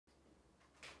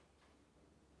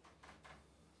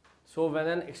So when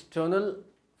an external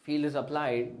field is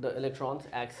applied, the electrons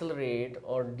accelerate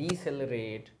or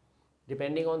decelerate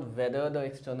depending on whether the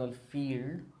external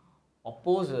field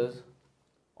opposes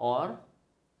or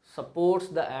supports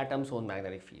the atom's own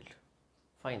magnetic field.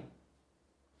 Fine.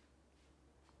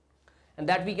 And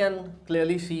that we can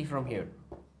clearly see from here.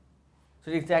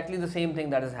 So it's exactly the same thing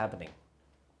that is happening.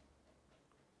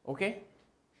 Okay?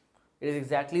 It is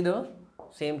exactly the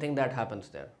same thing that happens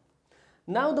there.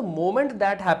 Now the moment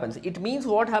that happens, it means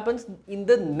what happens in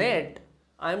the net,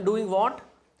 I am doing what?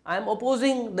 I am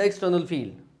opposing the external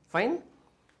field. Fine?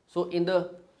 So in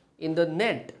the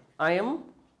net, I am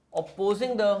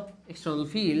opposing the external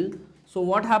field. So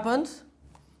what happens?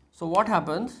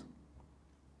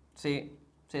 Say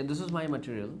this is my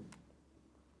material.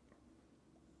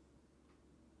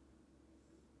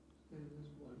 There is a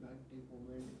small magnetic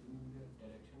moment in the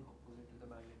direction opposite to the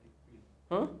magnetic field.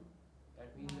 Huh? That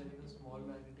means there is a small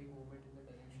magnetic moment in the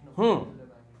direction opposite to the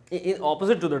magnetic field.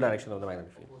 Opposite to the direction of the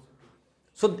magnetic field.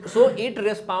 So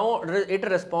it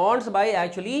responds by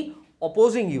actually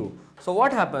opposing you. So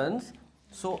what happens?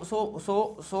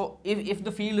 So if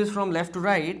the field is from left to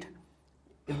right,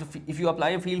 if you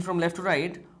apply a field from left to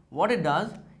right, what it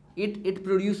does, it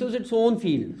produces its own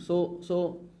field. So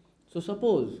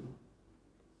suppose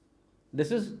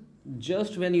this is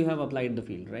just when you have applied the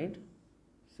field, right?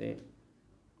 Say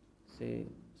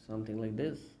something like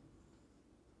this.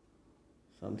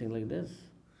 Something like this.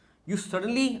 You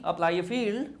suddenly apply a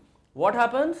field, what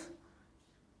happens?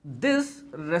 This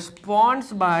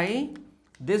responds by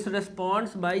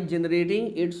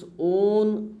generating its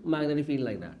own magnetic field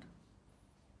like that.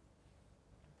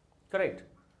 Correct.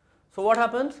 So what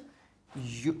happens?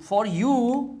 For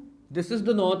you, this is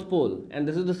the north pole and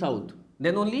this is the south.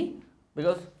 Then only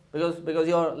because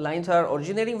your lines are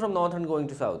originating from north and going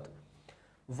to south.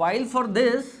 While for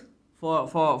this, for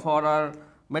our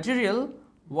material,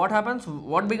 what happens?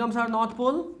 What becomes our north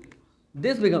pole?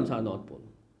 This becomes our north pole.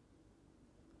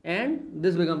 And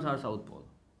this becomes our south pole.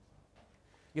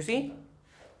 You see?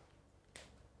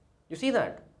 You see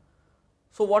that?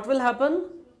 So what will happen?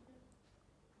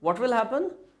 What will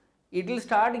happen? It will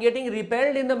start getting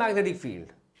repelled in the magnetic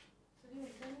field.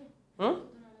 No,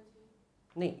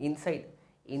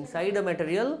 inside a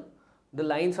material, the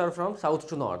lines are from south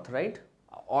to north, right?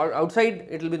 Or outside,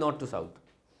 it will be north to south.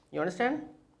 You understand?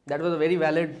 That was a very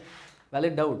valid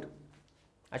doubt.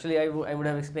 Actually, I would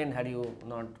have explained had you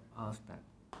not asked that.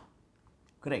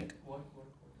 Correct. What?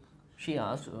 She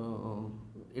asked,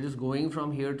 it is going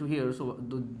from here to here, so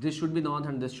this should be north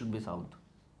and this should be south.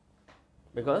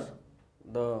 Because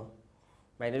the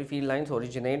magnetic field lines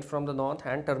originate from the north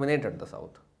and terminate at the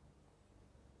south.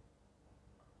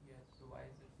 Yes, so why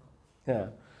is it not? Yeah,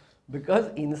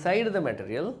 because inside the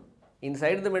material,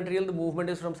 the movement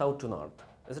is from south to north,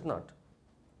 is it not?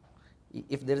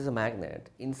 If there is a magnet,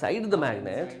 inside the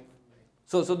magnet,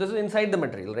 so this is inside the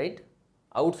material, right?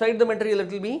 Outside the material,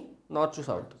 it will be north to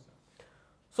south.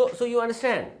 So you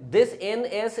understand, this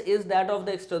NS is that of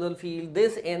the external field,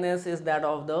 this NS is that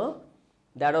of the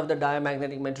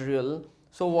diamagnetic material.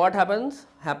 So what happens?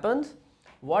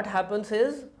 What happens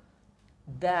is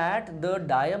that the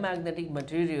diamagnetic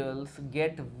materials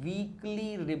get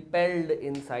weakly repelled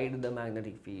inside the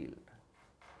magnetic field.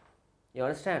 You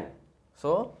understand?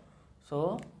 So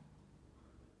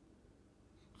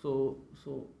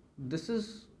this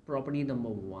is property number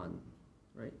 1,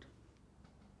 right?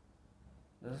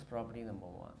 This is property number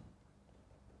 1.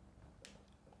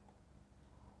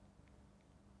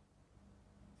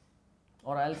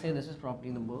 Or I'll say this is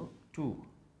property number 2.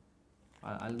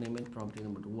 I'll name it property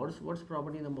number 2. What's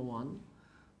property number 1?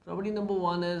 Property number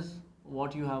 1 is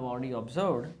what you have already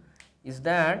observed, is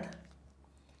that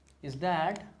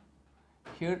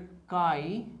here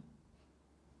chi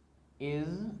is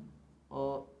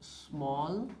a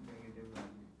small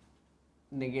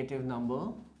negative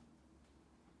number,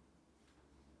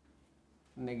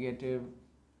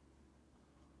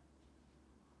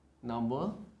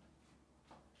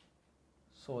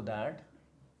 so that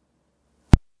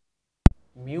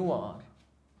mu r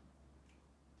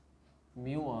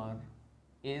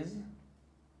is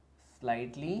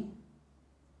slightly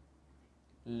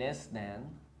less than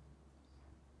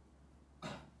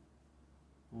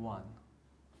 1.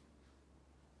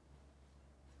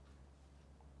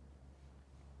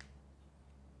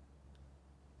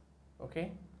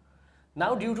 Okay.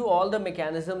 Now, due to all the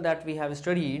mechanism that we have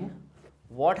studied,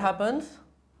 what happens?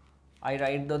 I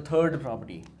write the third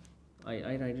property.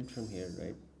 I write it from here,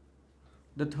 right?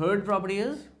 The third property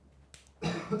is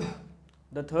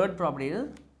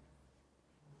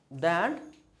that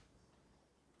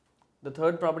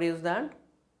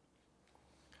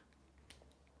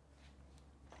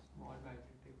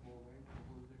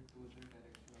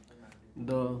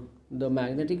the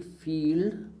magnetic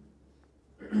field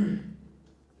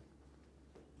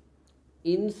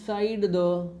inside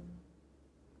the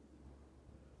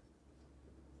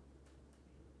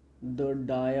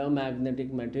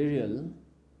diamagnetic material,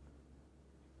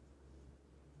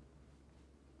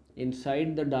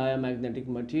 inside the diamagnetic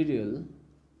material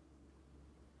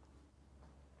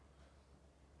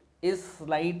is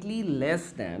slightly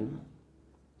less than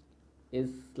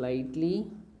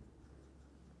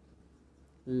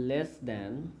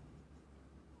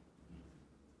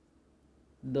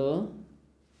the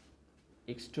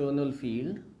external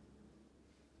field,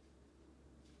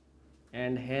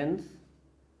 and hence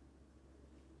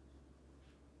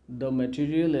the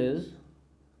material is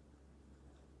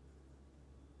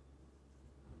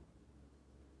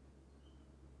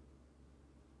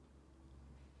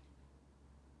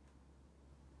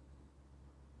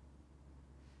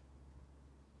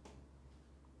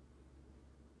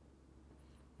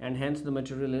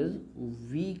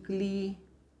weakly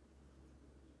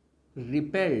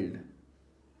repelled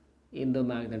in the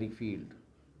magnetic field.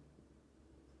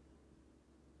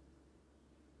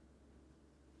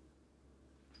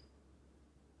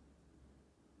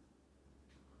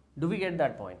 Do we get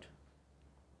that point?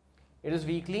 It is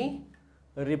weakly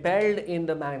repelled in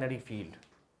the magnetic field.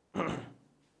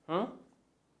 Huh?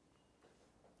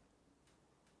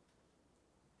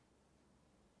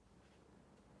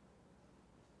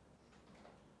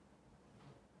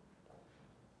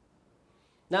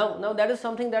 Now that is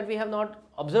something that we have not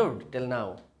observed till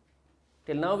now.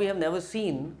 Till now we have never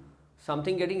seen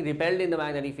something getting repelled in the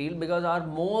magnetic field, because our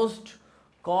most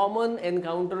common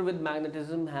encounter with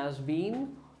magnetism has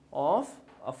been of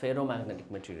a ferromagnetic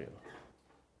material,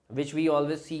 which we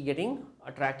always see getting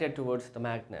attracted towards the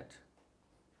magnet.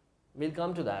 We'll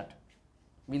come to that.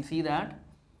 We'll see that.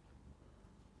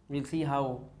 We'll see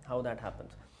how that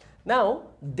happens. Now,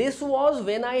 this was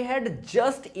when I had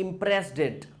just impressed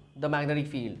it, the magnetic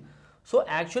field. So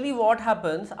actually what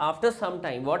happens after some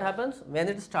time, what happens when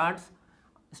it starts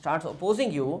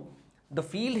opposing you, the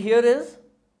field here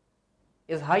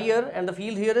is higher and the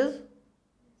field here is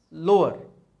lower.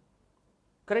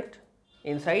 Correct?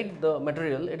 Inside the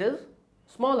material it is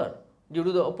smaller due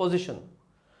to the opposition.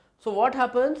 So what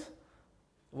happens?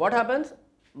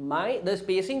 The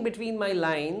spacing between my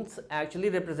lines actually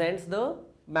represents the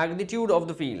magnitude of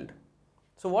the field.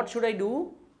 So what should I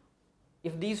do?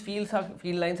 If these field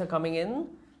lines are coming in,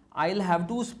 I'll have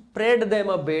to spread them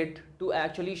a bit to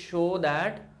actually show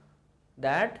that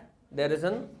there is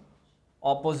an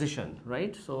opposition,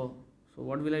 right? So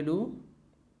what will I do?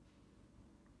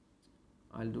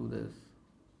 I'll do this.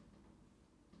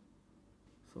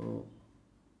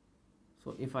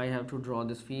 So if I have to draw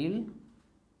this field,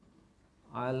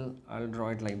 I'll draw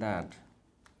it like that.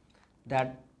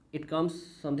 That it comes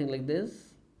something like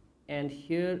this, and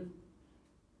here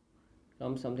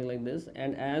comes something like this,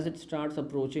 and as it starts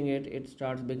approaching it, it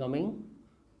starts becoming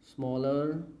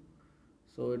smaller.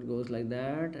 So it goes like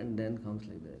that and then comes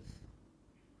like this,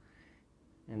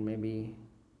 and maybe.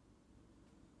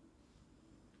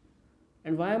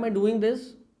 And why am I doing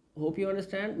this? Hope you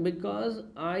understand. Because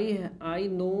I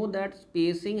know that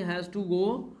spacing has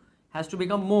to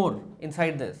become more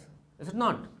inside this. Is it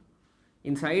not?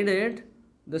 Inside it,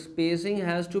 the spacing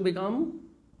has to become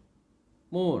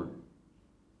more.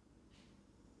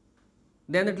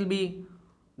 Then it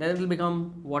will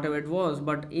become whatever it was.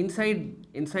 But inside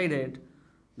it,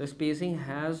 the spacing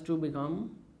has to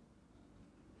become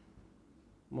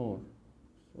more.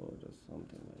 So just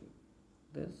something like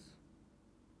this.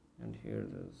 And here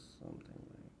there's something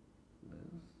like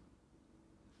this.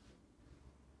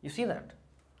 You see that?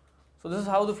 So this is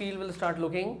how the field will start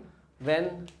looking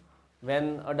when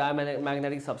a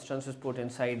diamagnetic substance is put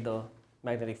inside the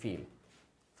magnetic field.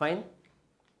 Fine?